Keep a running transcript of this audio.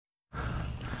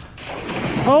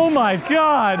Oh my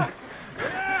God!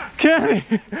 Yeah. Kenny!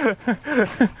 That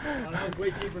was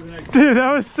way deeper than I expected. Dude,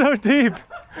 that was so deep.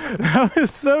 That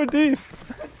was so deep.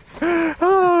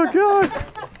 Oh God.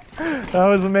 That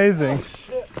was amazing. Oh,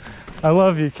 shit. I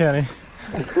love you, Kenny.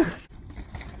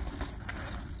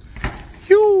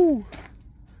 Yoo!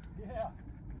 Yeah.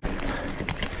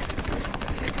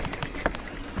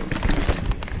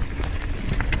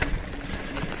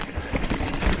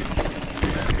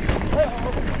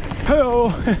 Oh.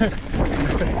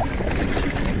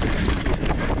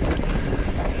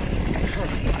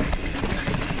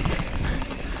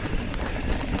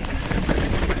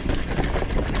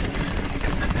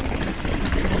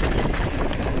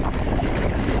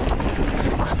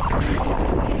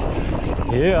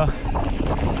 Yeah.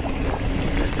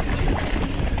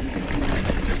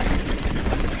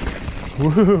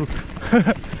 Woo.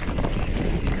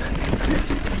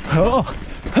 Oh.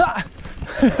 Ha.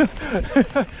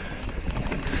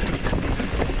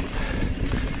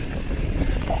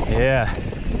 Yeah.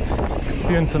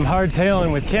 Doing some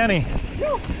hardtailing with Kenny.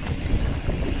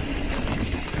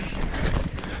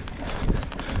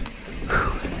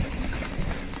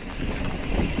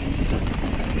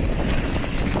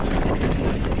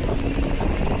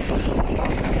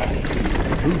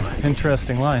 Ooh,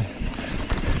 interesting line.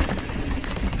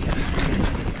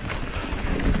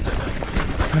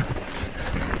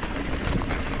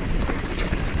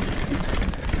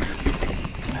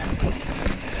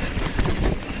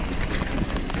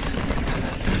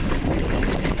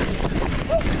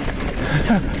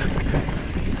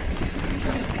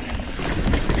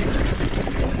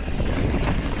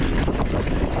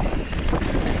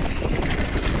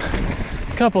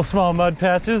 Couple small mud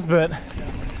patches, but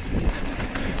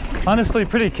honestly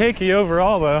pretty cakey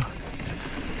overall though.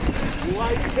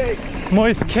 Light cake.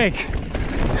 Moist cake.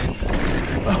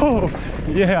 Oh,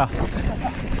 yeah.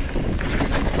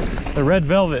 The red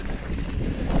velvet.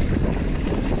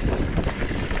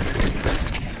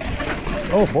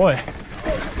 Oh boy.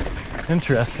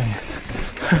 Interesting.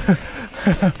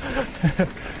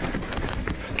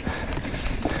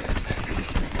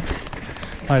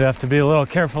 Might have to be a little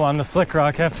careful on the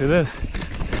Slickrock after this.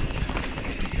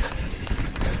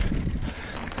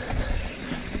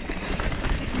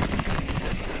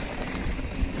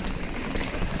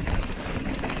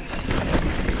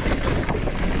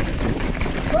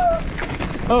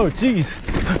 Oh geez.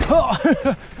 Oh.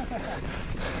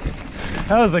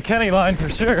 That was a Kenny line for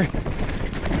sure.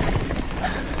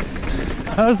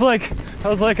 I was like,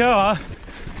 oh,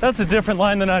 that's a different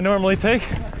line than I normally take.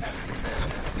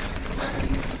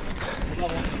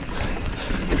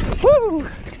 Woo!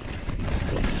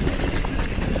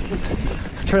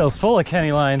 This trail's full of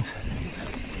Kenny lines.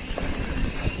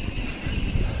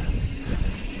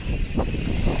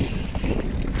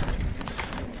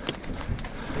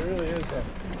 It really is though.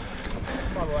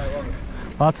 That's probably why I love it.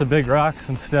 Lots of big rocks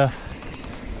and stuff.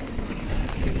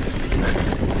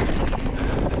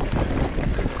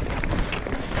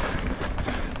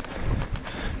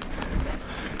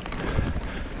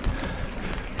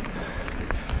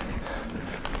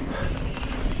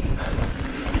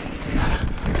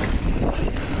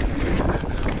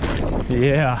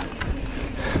 Yeah.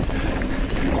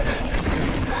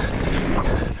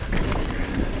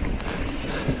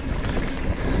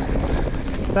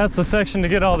 That's the section to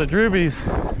get all the droobies.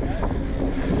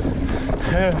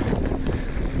 Yeah.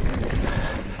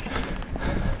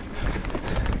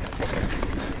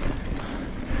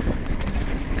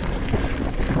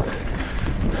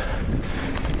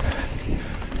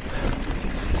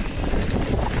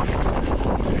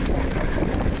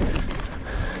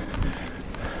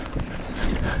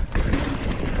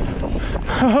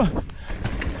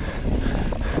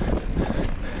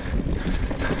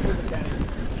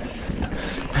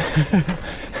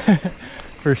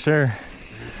 For sure.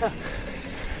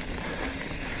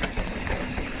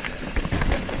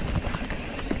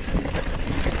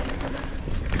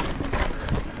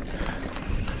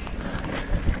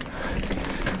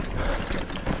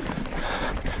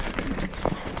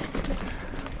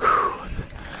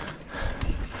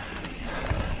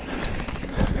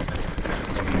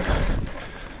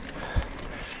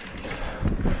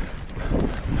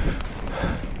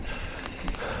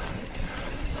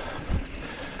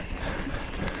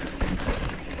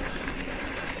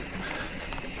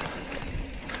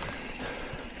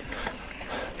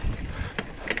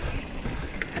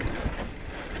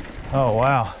 Oh,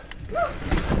 wow.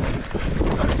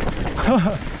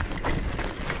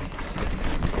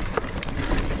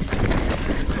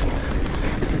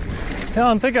 I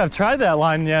don't think I've tried that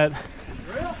line yet.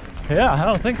 Really? Yeah, I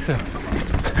don't think so.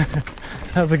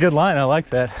 That was a good line. I like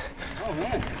that. Oh,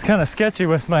 man. It's kind of sketchy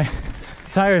with my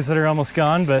tires that are almost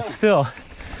gone, but still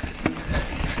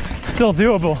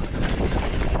doable.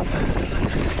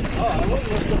 Oh, I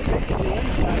wouldn't have to take the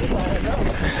inside if I had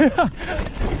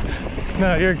known.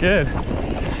 No, you're good.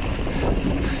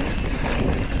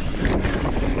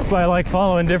 But I like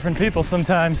following different people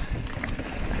sometimes.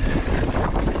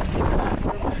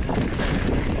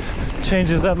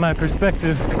 Changes up my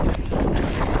perspective.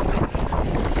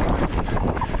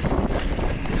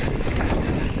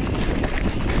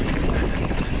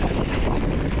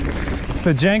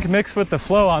 The jank mixed with the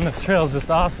flow on this trail is just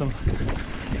awesome.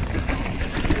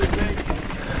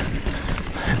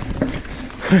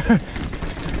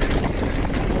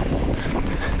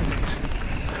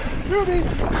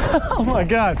 Oh my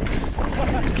God,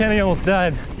 Kenny almost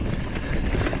died.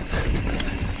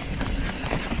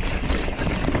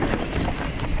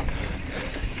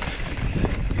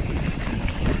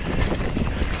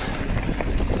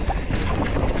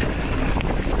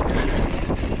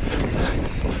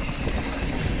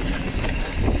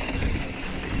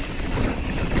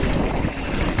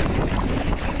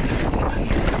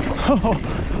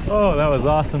 Oh, that was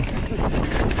awesome.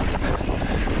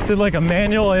 Did like a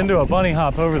manual into a bunny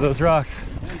hop over those rocks.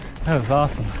 That was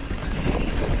awesome.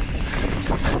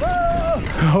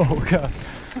 Oh God.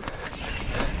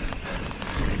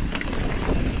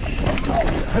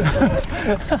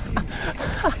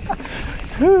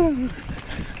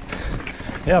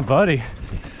 Yeah, buddy.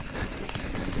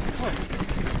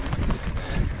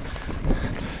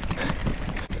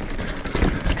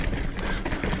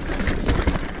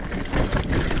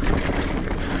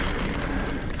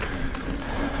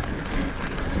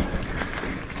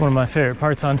 One of my favorite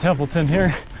parts on Templeton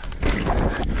here.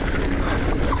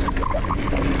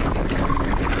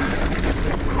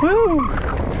 Woo!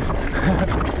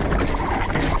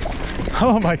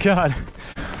 Oh my God.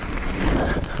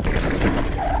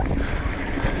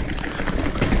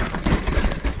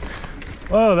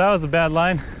 Oh, that was a bad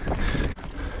line.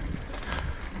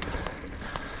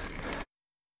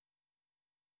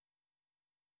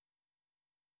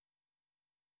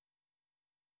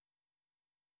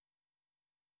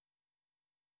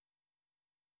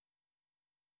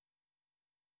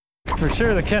 For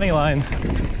sure, the Kenny lines. I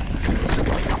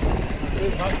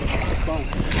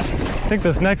think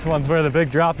this next one's where the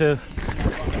big drop is.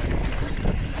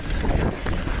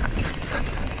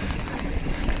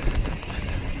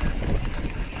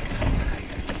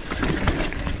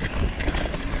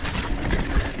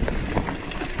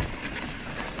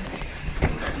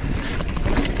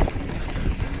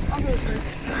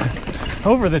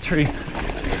 Over the tree.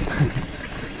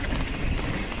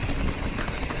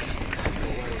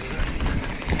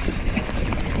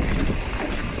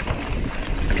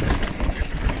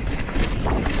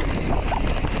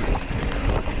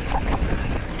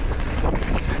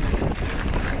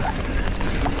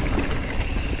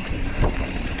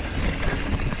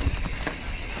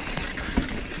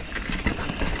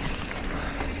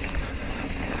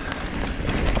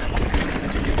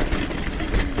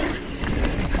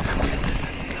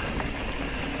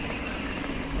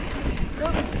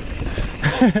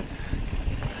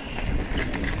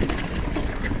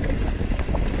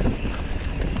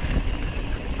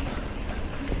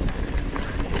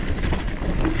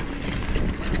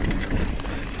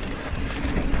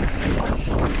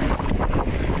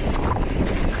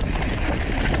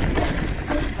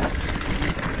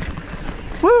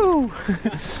 Woo!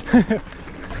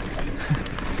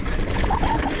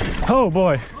 Oh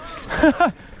boy.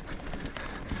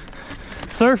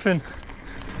 Surfing.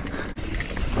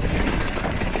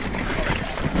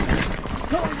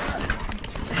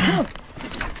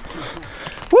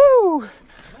 Woo!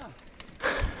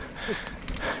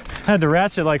 Had to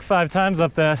ratchet like 5 times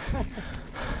up that. That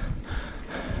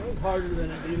was harder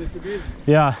than it needed to be.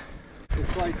 Yeah.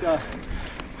 It's like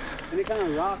any kind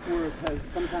of rock where it has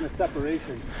some kind of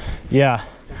separation. Yeah.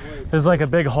 There's like a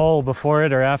big hole before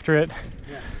it or after it.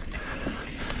 Yeah.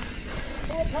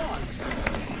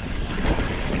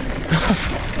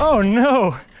 Oh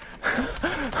no!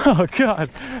 Oh God!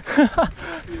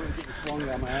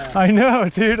 I know,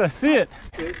 dude. I see it.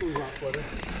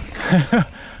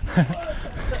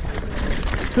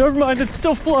 Never mind, it's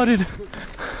still flooded.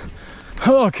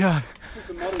 Oh God! Put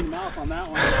some mud in your mouth on that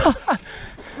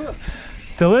one.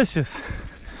 Delicious.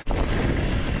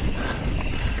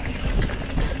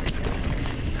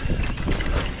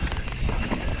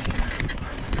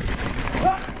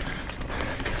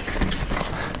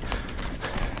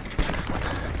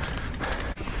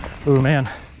 Ooh man,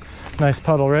 nice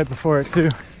puddle right before it too.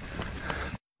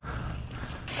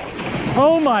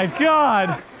 Oh my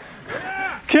God!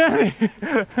 Yeah. Kenny!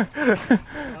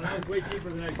 that was way deeper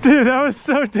than I expected. Dude, that was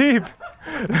so deep.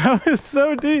 That was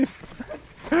so deep.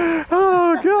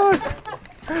 Oh God.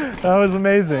 That was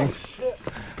amazing. Oh, shit.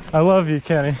 I love you,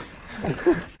 Kenny.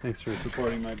 Thanks for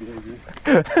supporting my behavior.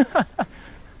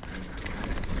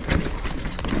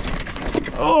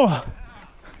 Oh.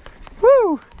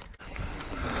 Woo.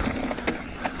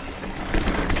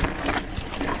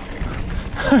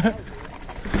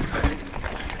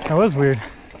 That was weird.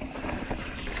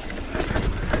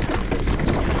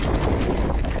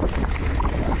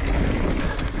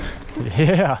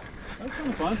 Yeah. That was kind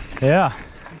of fun. Yeah.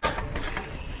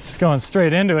 Just going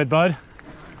straight into it, bud.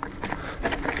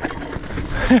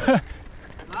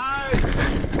 Nice.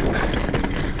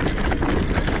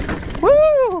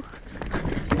 Woo!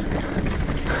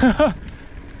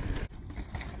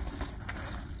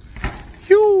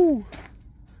 Yoo!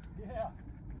 Yeah.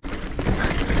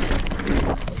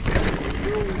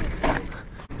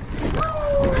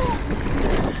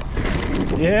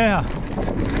 Yeah.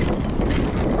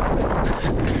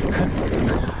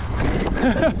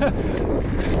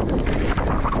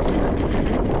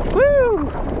 Woo!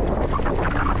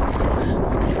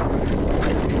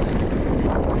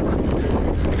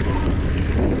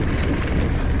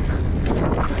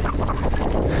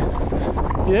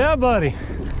 Yeah, buddy.